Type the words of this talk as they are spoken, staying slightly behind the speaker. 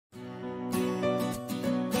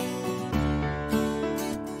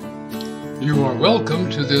You are welcome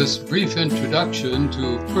to this brief introduction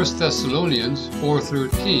to 1 Thessalonians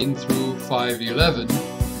 4:13 through 5:11,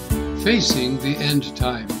 Facing the End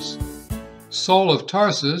Times. Saul of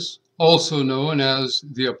Tarsus, also known as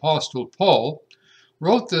the Apostle Paul,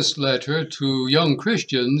 wrote this letter to young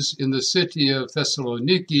Christians in the city of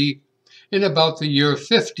Thessaloniki in about the year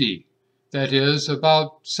 50, that is,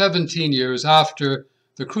 about 17 years after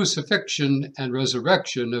the crucifixion and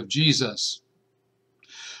resurrection of Jesus.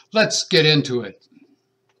 Let's get into it.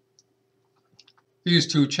 These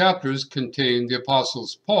two chapters contain the Apostle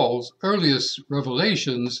Paul's earliest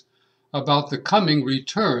revelations about the coming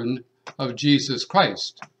return of Jesus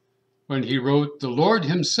Christ, when he wrote, "The Lord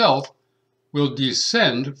himself will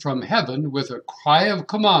descend from heaven with a cry of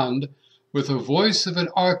command, with the voice of an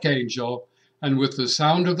archangel, and with the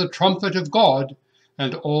sound of the trumpet of God,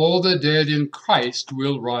 and all the dead in Christ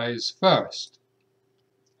will rise first."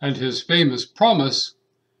 And his famous promise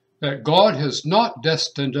that God has not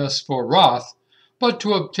destined us for wrath, but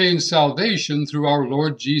to obtain salvation through our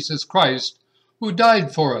Lord Jesus Christ, who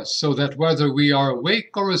died for us, so that whether we are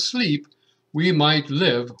awake or asleep, we might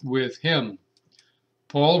live with him.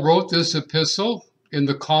 Paul wrote this epistle in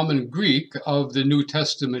the common Greek of the New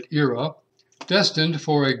Testament era, destined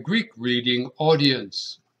for a Greek-reading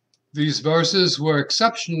audience. These verses were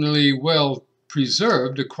exceptionally well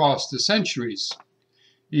preserved across the centuries.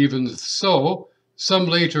 Even so, some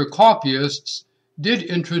later copyists did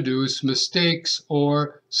introduce mistakes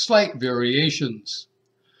or slight variations.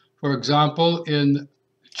 For example, in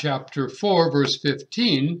chapter 4, verse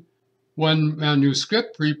 15, one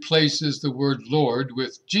manuscript replaces the word Lord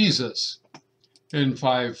with Jesus. In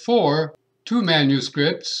 5:4, two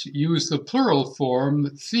manuscripts use the plural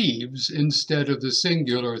form thieves instead of the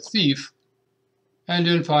singular thief. And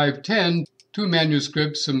in 5:10, two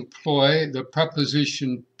manuscripts employ the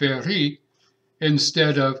preposition peri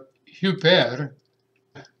instead of hyper.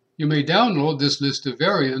 You may download this list of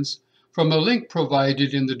variants from a link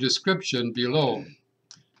provided in the description below.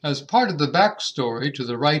 As part of the backstory to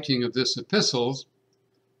the writing of this epistle,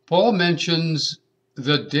 Paul mentions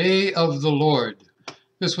the day of the Lord.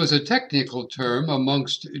 This was a technical term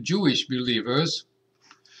amongst Jewish believers,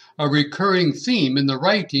 a recurring theme in the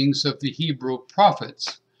writings of the Hebrew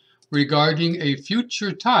prophets regarding a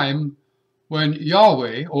future time when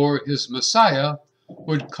Yahweh, or his Messiah,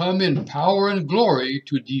 would come in power and glory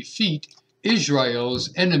to defeat Israel's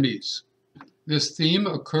enemies. This theme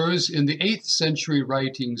occurs in the 8th century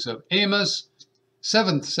writings of Amos,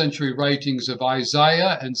 7th century writings of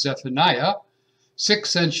Isaiah and Zephaniah,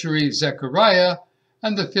 6th century Zechariah,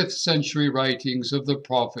 and the 5th century writings of the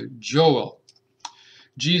prophet Joel.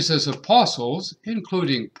 Jesus' apostles,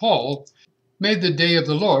 including Paul, made the day of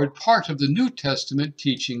the Lord part of the New Testament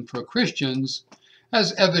teaching for Christians,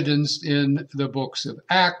 as evidenced in the books of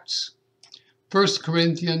Acts, 1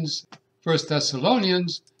 Corinthians, 1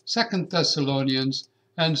 Thessalonians, 2 Thessalonians,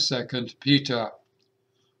 and 2 Peter.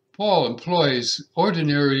 Paul employs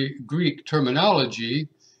ordinary Greek terminology,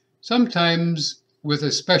 sometimes with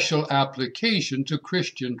a special application to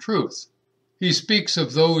Christian truth. He speaks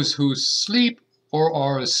of those who sleep or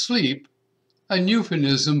are asleep, a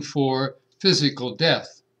euphemism for physical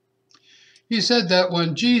death. He said that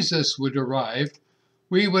when Jesus would arrive,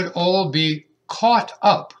 we would all be caught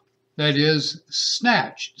up, that is,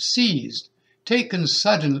 snatched, seized, taken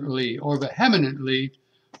suddenly or vehemently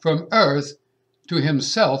from earth to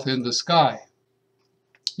himself in the sky.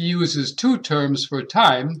 He uses two terms for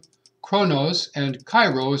time, chronos and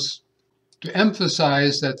kairos, to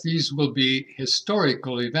emphasize that these will be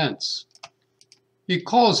historical events. He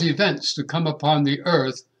calls events to come upon the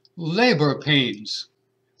earth labor pains.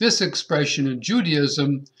 This expression in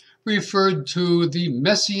Judaism referred to the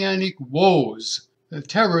messianic woes, the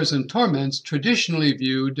terrors and torments traditionally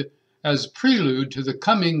viewed as prelude to the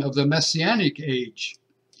coming of the messianic age,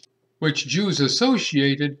 which Jews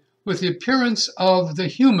associated with the appearance of the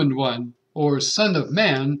human one, or Son of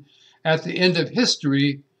Man, at the end of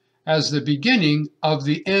history as the beginning of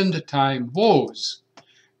the end-time woes.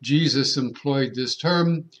 Jesus employed this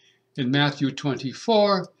term in Matthew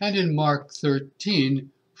 24 and in Mark 13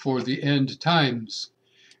 for the end times.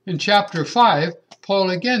 In chapter 5, Paul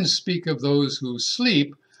again speaks of those who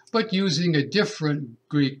sleep, but using a different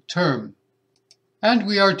Greek term. And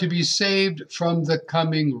we are to be saved from the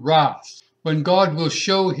coming wrath, when God will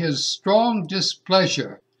show his strong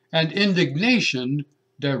displeasure and indignation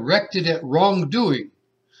directed at wrongdoing,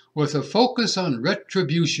 with a focus on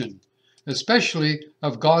retribution, especially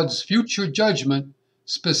of God's future judgment,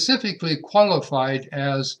 specifically qualified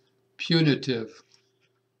as punitive.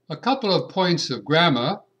 A couple of points of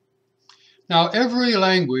grammar. Now, every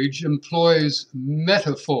language employs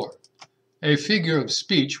metaphor, a figure of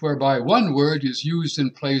speech whereby one word is used in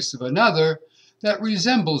place of another that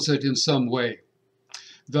resembles it in some way.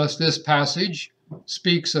 Thus, this passage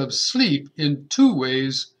speaks of sleep in two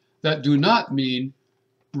ways that do not mean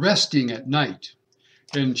resting at night.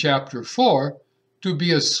 In chapter 4, to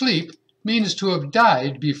be asleep means to have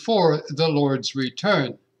died before the Lord's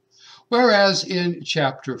return, whereas in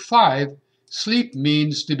chapter 5, sleep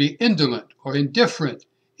means to be indolent or indifferent,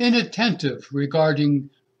 inattentive regarding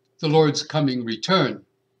the Lord's coming return.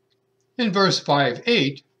 In verse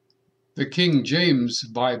 5:8, the King James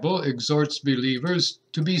Bible exhorts believers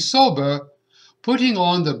to be sober, putting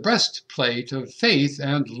on the breastplate of faith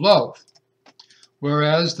and love,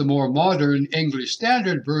 whereas the more modern English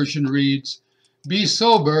Standard Version reads, be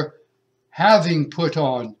sober, having put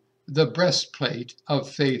on the breastplate of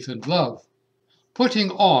faith and love. Putting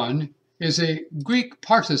on is a Greek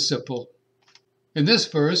participle. In this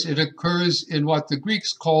verse, it occurs in what the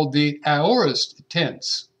Greeks called the aorist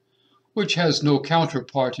tense, which has no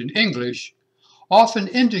counterpart in English, often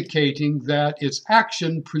indicating that its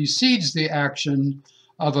action precedes the action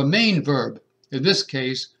of a main verb, in this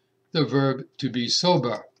case, the verb to be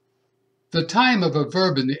sober. The time of a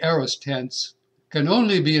verb in the aorist tense can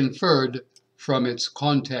only be inferred from its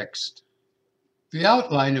context. The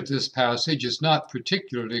outline of this passage is not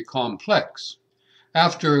particularly complex.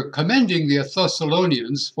 After commending the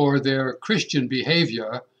Thessalonians for their Christian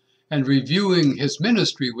behavior and reviewing his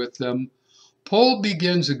ministry with them, Paul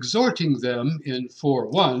begins exhorting them in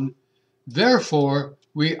 4:1, therefore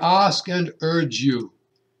we ask and urge you.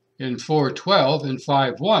 In 4:12 and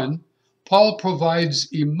 5:1, Paul provides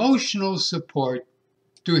emotional support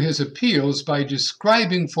to his appeals by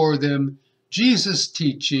describing for them Jesus'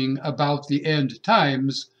 teaching about the end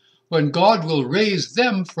times, when God will raise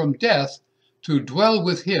them from death to dwell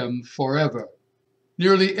with him forever.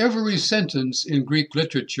 Nearly every sentence in Greek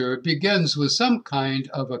literature begins with some kind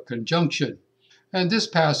of a conjunction, and this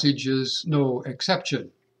passage is no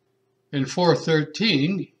exception. In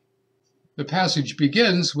 4:13, the passage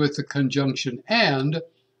begins with the conjunction and,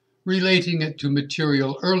 relating it to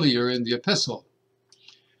material earlier in the epistle.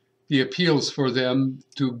 He appeals for them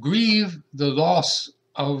to grieve the loss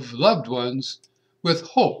of loved ones with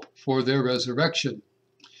hope for their resurrection,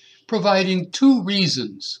 providing two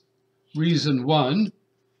reasons. Reason one,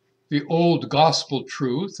 the old gospel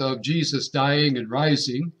truth of Jesus dying and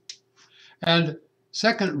rising, and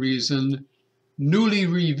second reason, newly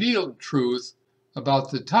revealed truth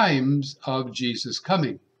about the times of Jesus'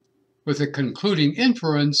 coming, with a concluding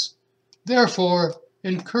inference, therefore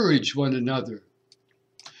encourage one another.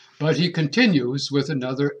 But he continues with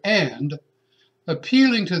another and,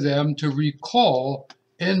 appealing to them to recall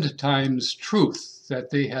end times truth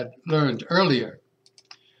that they had learned earlier.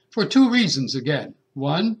 For two reasons again.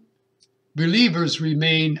 One, believers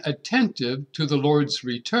remain attentive to the Lord's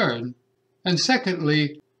return. And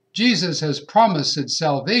secondly, Jesus has promised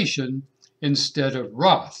salvation instead of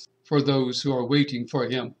wrath for those who are waiting for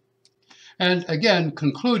him. And again,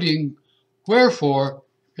 concluding, wherefore,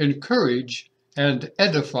 encourage and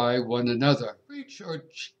edify one another.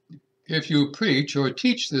 If you preach or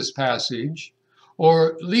teach this passage,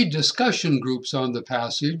 or lead discussion groups on the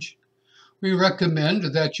passage, we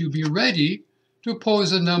recommend that you be ready to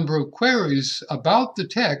pose a number of queries about the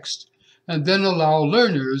text and then allow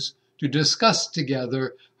learners to discuss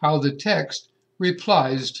together how the text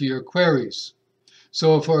replies to your queries.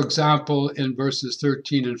 So, for example, in verses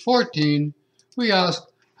 13 and 14, we ask,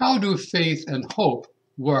 how do faith and hope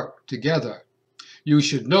work together? You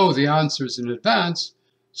should know the answers in advance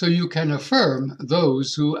so you can affirm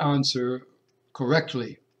those who answer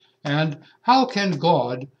correctly. And how can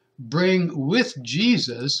God bring with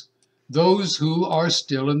Jesus those who are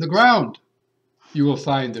still in the ground? You will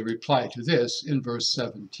find the reply to this in verse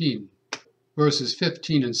 17. Verses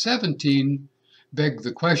 15 and 17 beg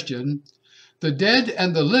the question, the dead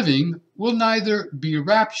and the living will neither be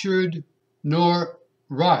raptured nor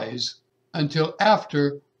rise until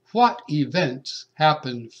after what events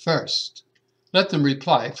happen first? Let them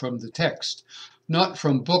reply from the text, not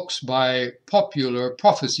from books by popular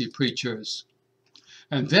prophecy preachers.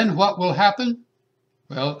 And then what will happen?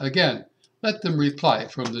 Well, again, let them reply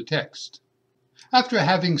from the text. After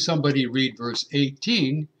having somebody read verse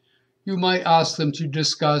 18, you might ask them to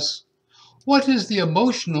discuss, what is the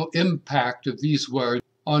emotional impact of these words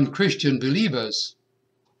on Christian believers?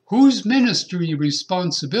 Whose ministry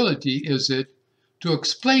responsibility is it to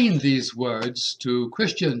explain these words to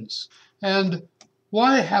Christians? And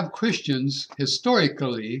why have Christians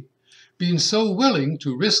historically been so willing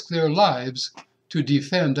to risk their lives to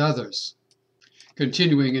defend others?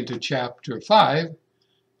 Continuing into chapter 5,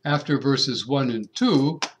 after verses 1 and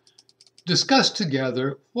 2, discuss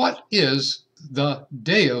together what is the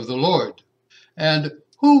day of the Lord, and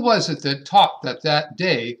who was it that taught that that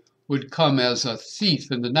day would come as a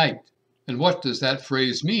thief in the night, and what does that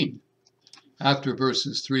phrase mean? After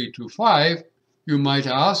verses 3 to 5, you might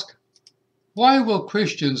ask, why will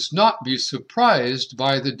Christians not be surprised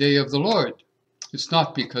by the day of the Lord? It's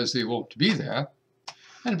not because they won't be there.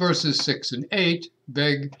 And verses 6 and 8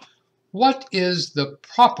 beg, what is the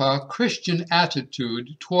proper Christian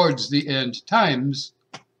attitude towards the end times?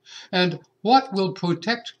 And what will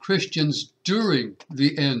protect Christians during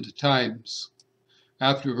the end times?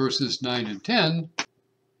 After verses 9 and 10,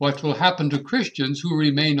 what will happen to Christians who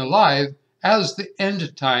remain alive as the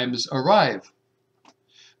end times arrive?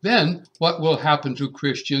 Then, what will happen to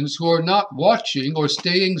Christians who are not watching or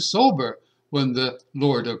staying sober when the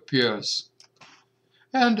Lord appears?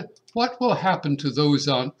 And what will happen to those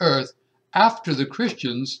on earth after the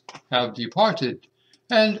Christians have departed?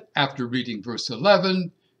 And after reading verse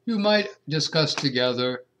 11, you might discuss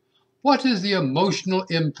together, what is the emotional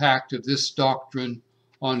impact of this doctrine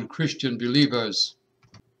on Christian believers?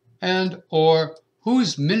 And or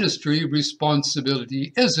whose ministry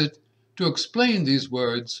responsibility is it to explain these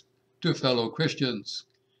words to fellow Christians?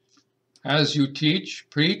 As you teach,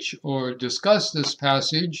 preach, or discuss this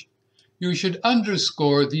passage, you should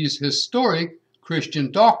underscore these historic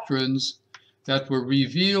Christian doctrines that were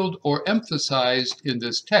revealed or emphasized in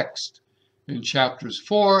this text. In chapters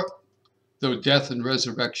 4, the death and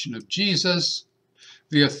resurrection of Jesus,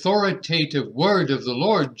 the authoritative word of the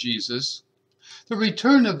Lord Jesus, the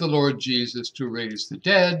return of the Lord Jesus to raise the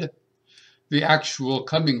dead, the actual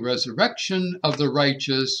coming resurrection of the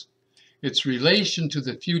righteous, its relation to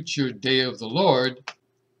the future day of the Lord,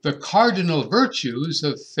 the cardinal virtues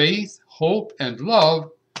of faith, hope, and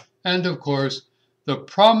love, and of course, the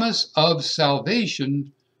promise of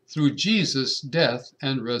salvation through Jesus' death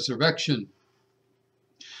and resurrection.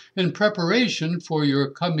 In preparation for your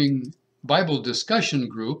coming Bible discussion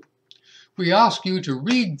group, we ask you to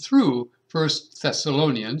read through 1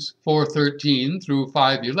 Thessalonians 4:13 through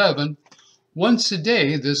 5:11 once a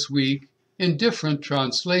day this week in different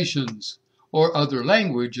translations or other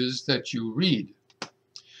languages that you read.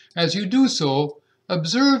 As you do so,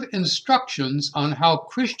 observe instructions on how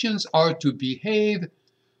Christians are to behave,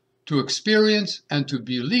 to experience, and to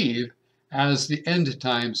believe as the end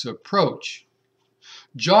times approach,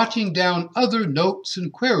 jotting down other notes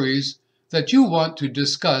and queries that you want to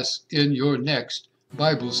discuss in your next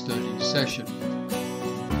Bible study session.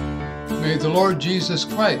 May the Lord Jesus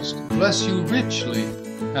Christ bless you richly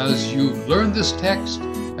as you learn this text,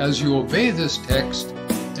 as you obey this text,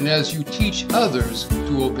 and as you teach others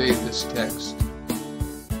to obey this text.